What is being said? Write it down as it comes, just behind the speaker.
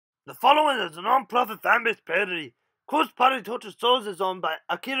The following is a non-profit fan-based parody. Coast Party Tortured Souls is owned by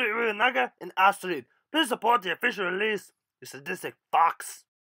Akira Uenaga and Astrid. Please support the official release, you sadistic fox.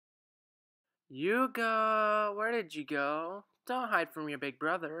 Yuga, where did you go? Don't hide from your big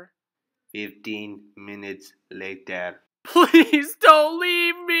brother. 15 minutes later. Please don't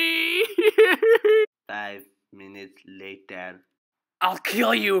leave me! 5 minutes later. I'll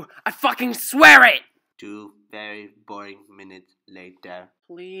kill you! I fucking swear it! 2 very boring minutes later.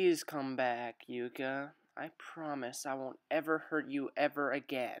 Please come back, Yuga. I promise I won't ever hurt you ever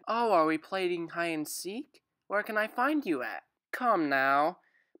again. Oh, are we playing hide and seek? Where can I find you at? Come now.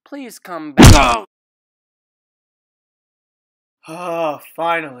 Please come back. Oh,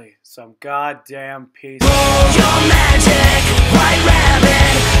 finally, some goddamn piece. Your magic, white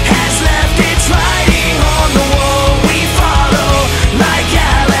rabbit, has left its writing on the wall. We follow like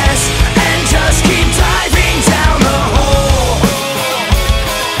Alice and just keep diving down the hole.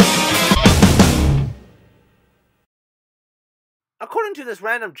 According to this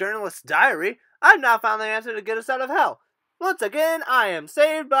random journalist's diary, I've now found the answer to get us out of hell. Once again, I am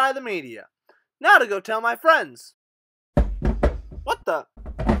saved by the media. Now to go tell my friends. What the?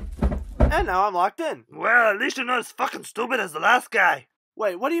 And now I'm locked in. Well, at least you're not as fucking stupid as the last guy.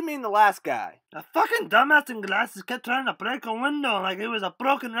 Wait, what do you mean the last guy? A fucking dumbass in glasses kept trying to break a window like he was a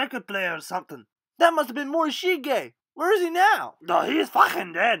broken record player or something. That must have been Morishige. Where is he now? No, he's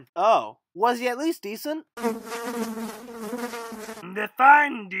fucking dead. Oh, was he at least decent?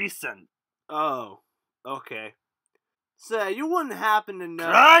 Define decent. Oh, okay. Say, you wouldn't happen to know...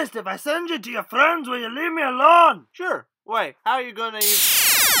 Christ, if I send you to your friends, will you leave me alone? Sure. Wait, how are you gonna even...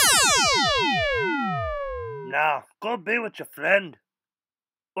 No, go be with your friend.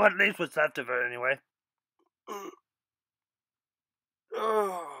 Or at least what's left of her, anyway.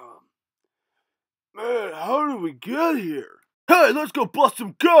 Man, how did we get here? Hey, let's go bust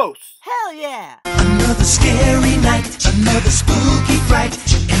some ghosts! Hell yeah! Another scary night, another spooky fright,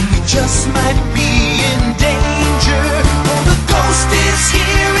 and we just might be in danger. Oh, the ghost is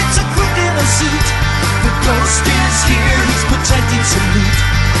here, it's a crook in a suit. The ghost is here, he's pretending to loot.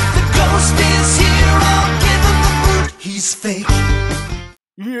 The ghost is here, I'll give him the boot. He's fake.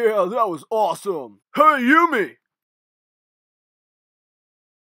 Yeah, that was awesome! Hey, Yumi!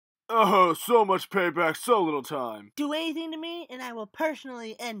 Oh, so much payback, so little time. Do anything to me, and I will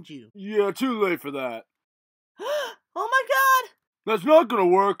personally end you. Yeah, too late for that. Oh my god! That's not gonna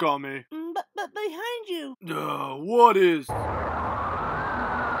work on me. But behind you. What is...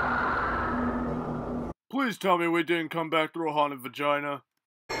 Please tell me we didn't come back through a haunted vagina.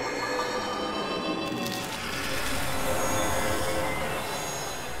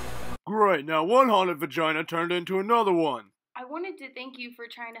 Great, now one haunted vagina turned into another one. I wanted to thank you for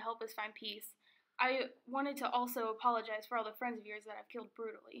trying to help us find peace. I wanted to also apologize for all the friends of yours that I've killed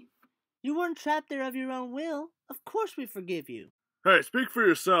brutally. You weren't trapped there of your own will. Of course we forgive you. Hey, speak for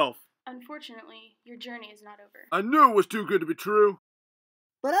yourself. Unfortunately, your journey is not over. I knew it was too good to be true.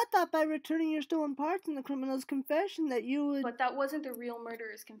 But I thought by returning your stolen parts in the criminal's confession that you would... But that wasn't the real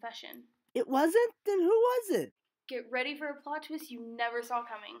murderer's confession. It wasn't? Then who was it? Get ready for a plot twist you never saw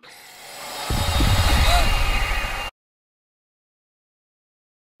coming.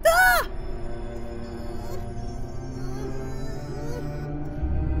 Ah!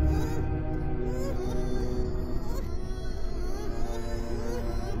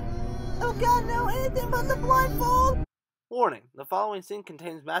 Oh god, no, anything but the blindfold! Warning, the following scene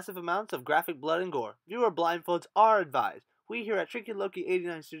contains massive amounts of graphic blood and gore. Viewer blindfolds are advised. We here at TrickyLOKI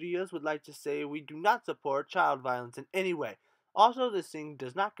 89 Studios would like to say we do not support child violence in any way. Also, this scene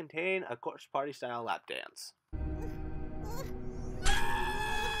does not contain a corpse party style lap dance.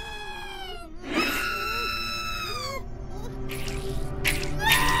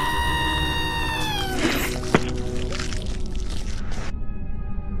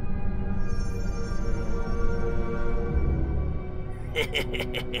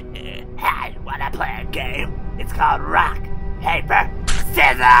 Hey, wanna play a game? It's called rock, paper,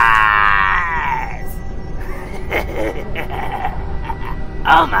 scissors!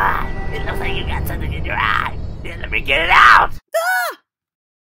 Oh my, it looks like you got something in your eye. Here, let me get it out! Ah!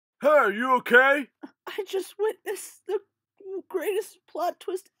 Hey, are you okay? I just witnessed the greatest plot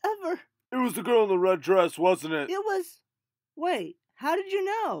twist ever. It was the girl in the red dress, wasn't it? It was... Wait, how did you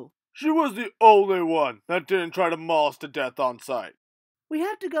know? She was the only one that didn't try to maul us to death on sight. We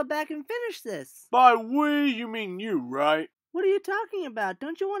have to go back and finish this. By we, you mean you, right? What are you talking about?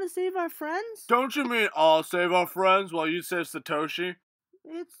 Don't you want to save our friends? Don't you mean I'll save our friends while you save Satoshi?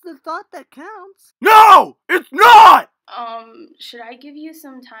 It's the thought that counts. No! It's not! Should I give you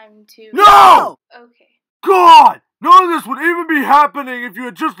some time to... No! Okay. God! None of this would even be happening if you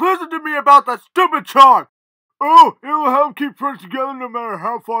had just listened to me about that stupid charm. Oh, it will help keep friends together no matter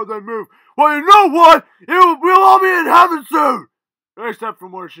how far they move. Well, you know what? We'll all be in heaven soon. Except for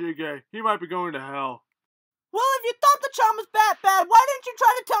Morishige. He might be going to hell. Well, if you thought the charm was that bad, why didn't you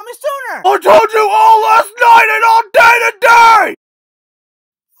try to tell me sooner? I told you all last night and all day today!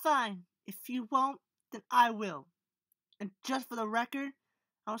 Fine. If you won't, then I will. And just for the record,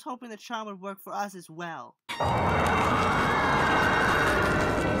 I was hoping the charm would work for us as well.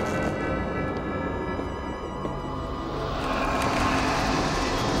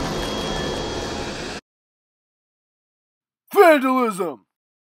 Vandalism!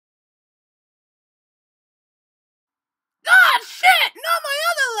 Ah, shit! Not my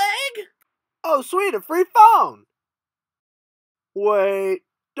other leg! Oh, sweet, a free phone! Wait,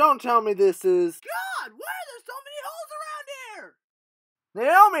 don't tell me this is... God, why are there so many holes around here?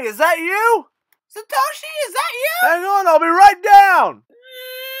 Naomi, is that you? Satoshi, is that you? Hang on, I'll be right down!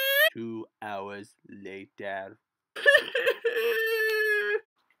 2 hours later.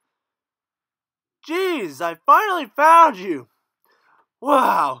 Jeez, I finally found you.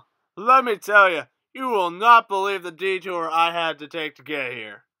 Wow, let me tell you, you will not believe the detour I had to take to get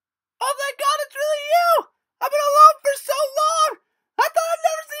here. Oh, thank God, it's really you! I've been alone for so long! I thought I'd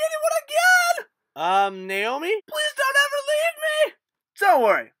never see anyone again! Naomi? Please don't ever leave me! Don't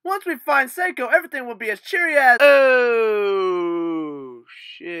worry, once we find Seiko, everything will be as cheery as... Oh,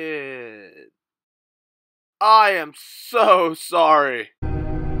 shit. I am so sorry.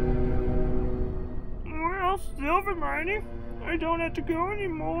 Well, Silver Mining, I don't have to go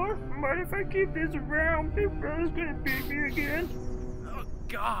anymore. But if I keep this around, Big Brother's gonna beat me again. Oh,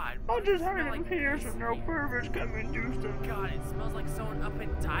 God. I'll just hide Smell him like here so no whiskey. perverts come and do stuff. God, it smells like someone up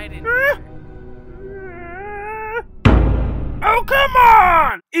and died in Ah! here. Oh, come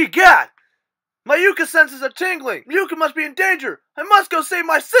on! Egad! My Yuka senses are tingling. Yuka must be in danger. I must go save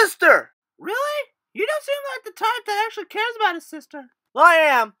my sister. Really? You don't seem like the type that actually cares about his sister. I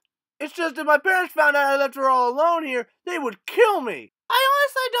am. It's just if my parents found out I left her all alone here, they would kill me. I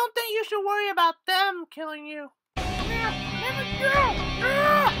honestly don't think you should worry about them killing you.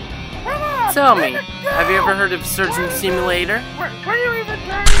 Tell me, have you ever heard of Surgeon Simulator? What are you even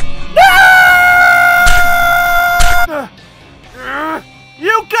doing?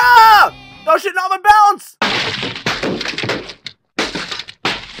 Yuka! Oh shit, not my balance!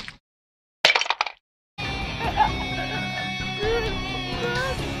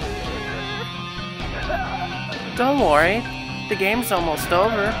 Don't worry, the game's almost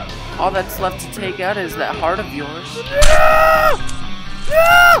over. All that's left to take out is that heart of yours.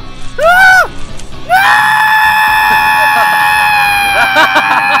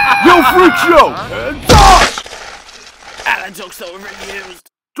 Yo, freak show! And dodge! That joke's so overused.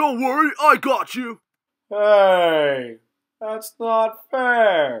 Don't worry, I got you. Hey, that's not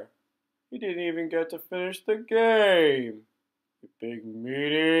fair. You didn't even get to finish the game. You big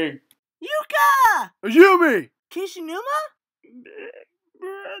meaty. Yuka! Yumi! Kishinuma?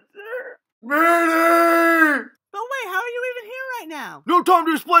 Meaty! But wait, how are you even here right now? No time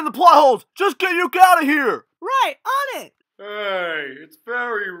to explain the plot holes. Just get Yuka out of here. Right, on it! Hey, it's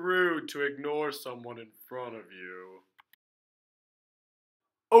very rude to ignore someone in front of you.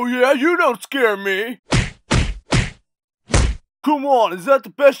 Oh yeah, you don't scare me. Come on, is that the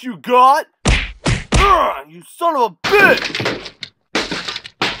best you got? You son of a bitch!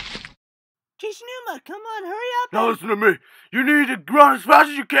 Kishinuma, come on, hurry up! Now listen to me. You need to run as fast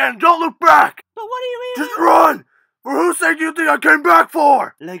as you can. Don't look back. But what are you even... Just run! For whose sake do you think I came back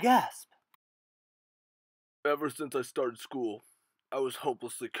for? Le gasp. Ever since I started school, I was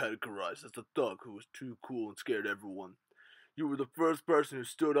hopelessly categorized as the thug who was too cool and scared everyone. You were the first person who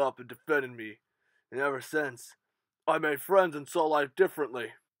stood up and defended me, and ever since, I made friends and saw life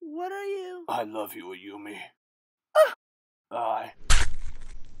differently. What are you? I love you, Ayumi. I...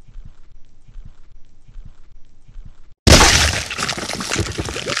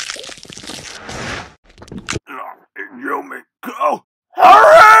 Ayumi, go!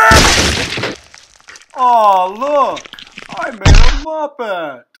 Hurry! Oh, look! I made a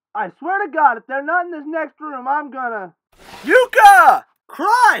Muppet! I swear to God, if they're not in this next room, I'm gonna... Yuka!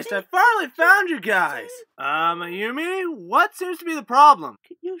 Christ, I finally found you guys! Ayumi, what seems to be the problem?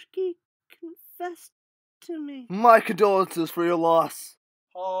 Yuki, confess to me. My condolences for your loss.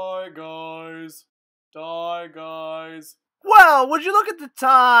 Hi, guys. Die, guys. Well, would you look at the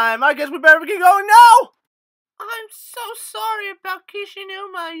time? I guess we better get going now! I'm so sorry about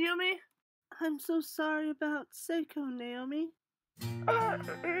Kishinuma, Ayumi. I'm so sorry about Seiko, Naomi. I'm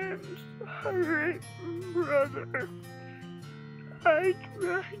sorry, brother. I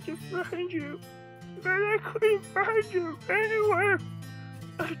tried to find you, but I couldn't find you anywhere.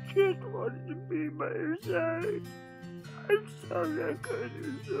 I just wanted to be by your side. I'm sorry I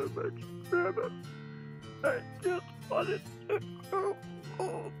couldn't do so much trouble. I just wanted to grow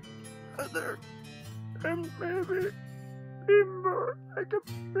older and maybe be more like a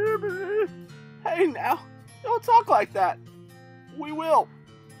family. Hey now, don't talk like that. We will.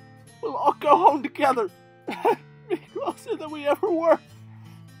 We'll all go home together. Be closer than we ever were.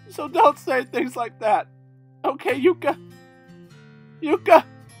 So don't say things like that. Okay, Yuka? Yuka!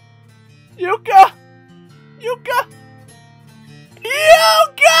 Yuka! Yuka!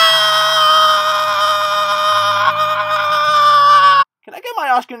 Yuka! Can I get my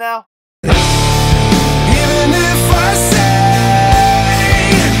Oscar now? Even if I say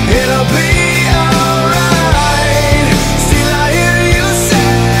it'll be alright, still I hear you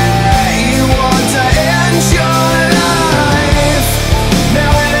say you want to end your life.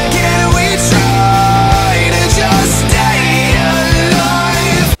 Now and again we try to just stay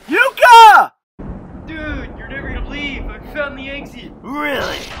alive. Yuka! Dude, you're never gonna believe I found the exit.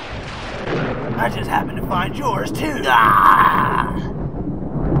 Really? I just happened to find yours too. Ah!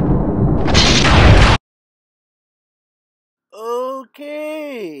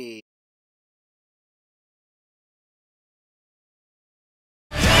 Okay.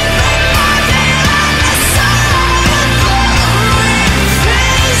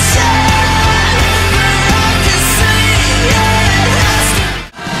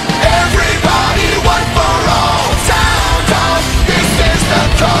 Everybody, one for all, sound off. This is the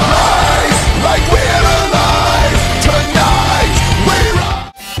cause. Like we're alive tonight. We rock.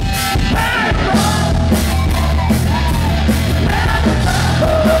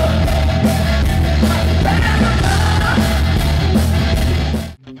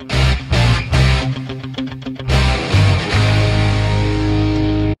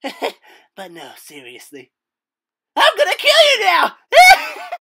 But no, seriously. I'm gonna kill you now!